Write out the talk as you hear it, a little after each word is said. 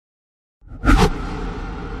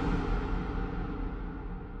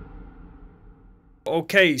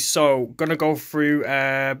Okay, so gonna go through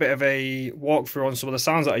a bit of a walkthrough on some of the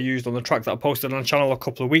sounds that I used on the track that I posted on the channel a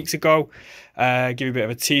couple of weeks ago. Give you a bit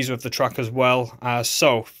of a teaser of the track as well.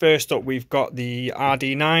 So first up, we've got the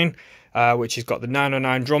RD9, which has got the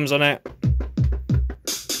 909 drums on it.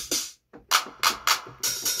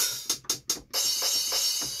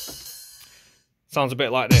 Sounds a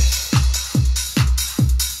bit like this.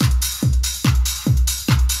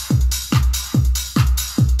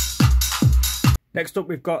 Next up,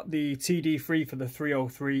 we've got the TD3 for the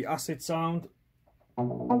 303 acid sound.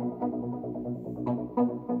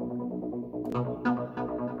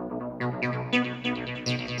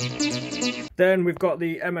 Then we've got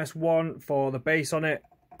the MS1 for the bass on it.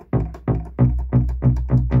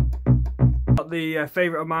 Got the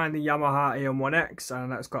favourite of mine, the Yamaha AM1X,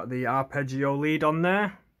 and that's got the arpeggio lead on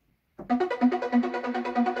there.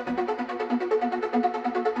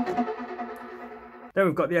 Then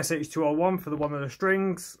we've got the SH201 for the one of the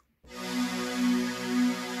strings.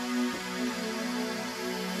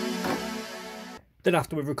 Then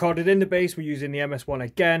after we've recorded in the bass, we're using the MS1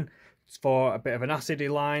 again for a bit of an acidy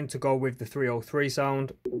line to go with the 303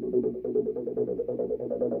 sound.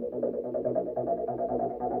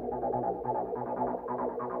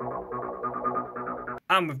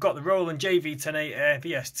 And we've got the Roland JV1080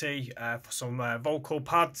 VST for some vocal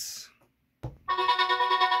pads.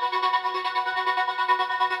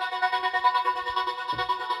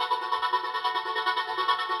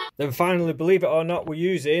 Then finally, believe it or not, we're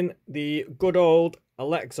using the good old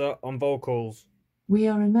Alexa on vocals. We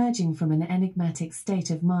are emerging from an enigmatic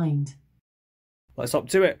state of mind. Let's hop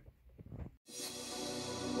to it.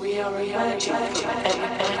 We are emerging from an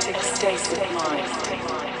enigmatic state of mind.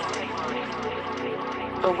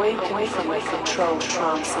 Awakening from a controlled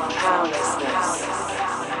trance of powerlessness.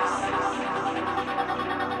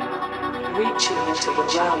 Reaching into the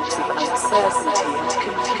realms of uncertainty and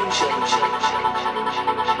confusion.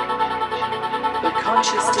 We're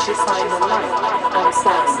conscious to define the light and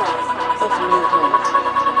sound of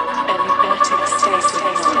movement.